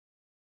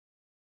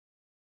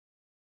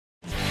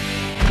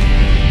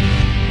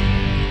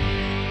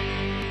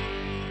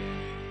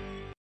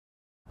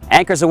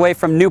Anchors away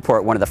from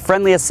Newport, one of the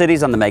friendliest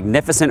cities on the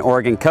magnificent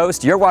Oregon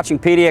coast. You're watching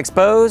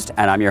PDXposed,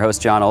 and I'm your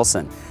host, John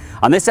Olson.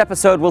 On this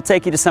episode, we'll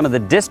take you to some of the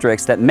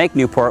districts that make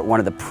Newport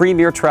one of the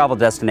premier travel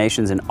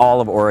destinations in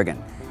all of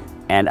Oregon.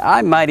 And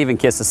I might even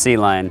kiss a sea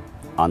lion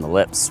on the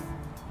lips.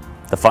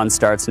 The fun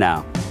starts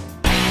now.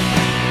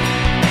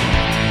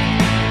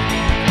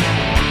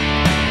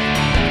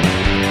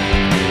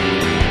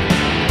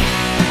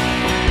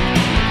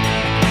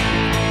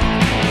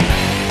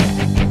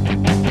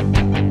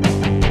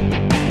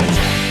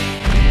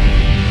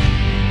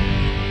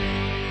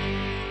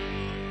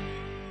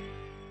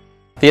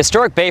 The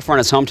historic Bafront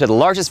is home to the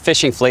largest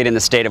fishing fleet in the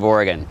state of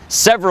Oregon.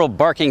 Several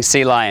barking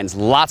sea lions,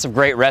 lots of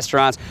great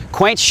restaurants,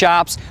 quaint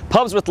shops,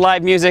 pubs with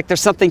live music.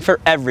 There's something for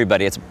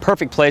everybody. It's a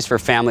perfect place for a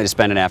family to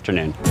spend an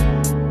afternoon.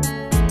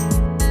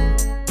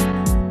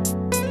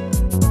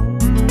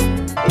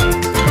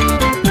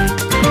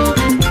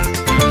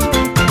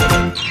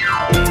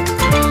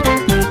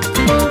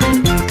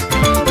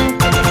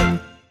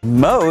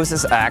 Moe's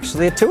is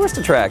actually a tourist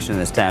attraction in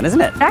this town, isn't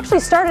it? It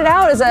actually started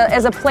out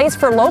as a place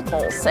for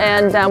locals,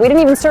 and we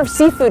didn't even serve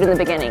seafood in the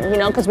beginning, you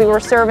know, because we were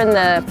serving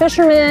the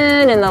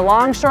fishermen and the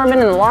longshoremen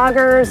and the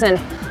loggers, and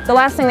the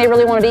last thing they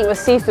really wanted to eat was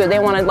seafood. They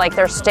wanted like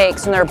their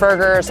steaks and their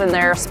burgers and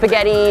their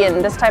spaghetti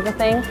and this type of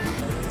thing.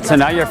 So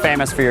now you're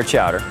famous for your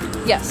chowder.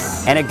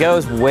 Yes. And it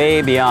goes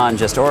way beyond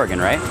just Oregon,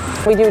 right?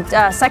 We do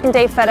second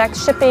day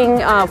FedEx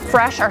shipping, our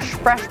fresh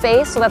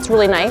base, so that's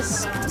really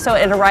nice. So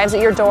it arrives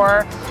at your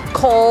door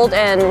cold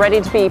and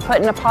ready to be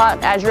put in a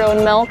pot, add your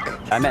own milk.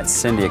 I met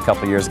Cindy a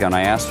couple years ago and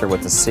I asked her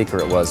what the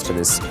secret was to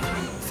this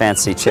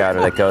fancy chowder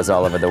that goes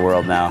all over the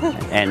world now.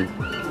 And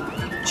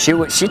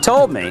she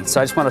told me,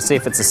 so I just want to see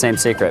if it's the same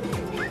secret.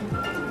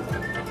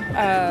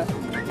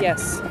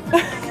 Yes.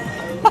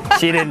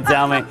 She didn't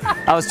tell me.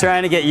 I was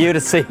trying to get you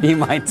to see if you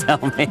might tell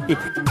me.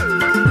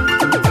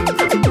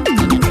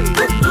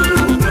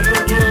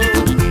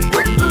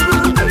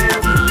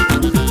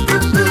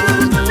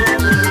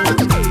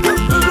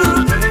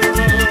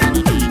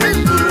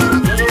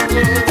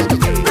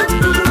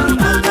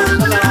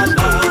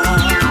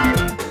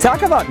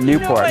 Talk about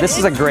Newport. This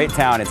is a great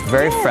town. It's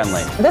very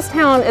friendly. This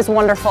town is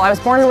wonderful. I was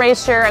born and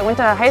raised here. I went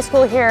to high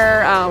school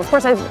here. Of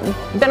course, I've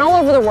been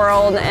all over the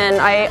world, and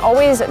I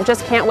always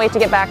just can't wait to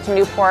get back to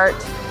Newport.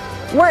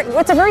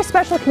 It's a very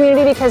special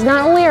community because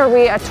not only are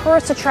we a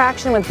tourist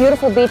attraction with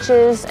beautiful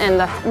beaches and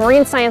the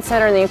Marine Science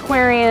Center and the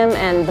aquarium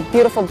and the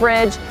beautiful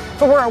bridge,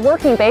 but we're a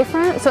working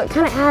bayfront, so it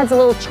kind of adds a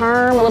little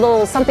charm, a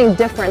little something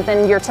different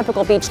than your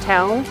typical beach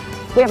town.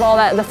 We have all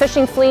that, the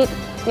fishing fleet.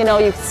 You know,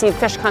 you can see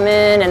fish come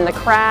in and the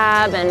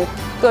crab and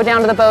go down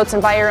to the boats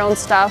and buy your own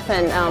stuff.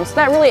 And so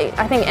that really,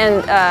 I think,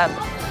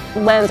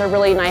 lends a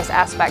really nice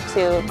aspect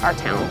to our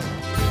town.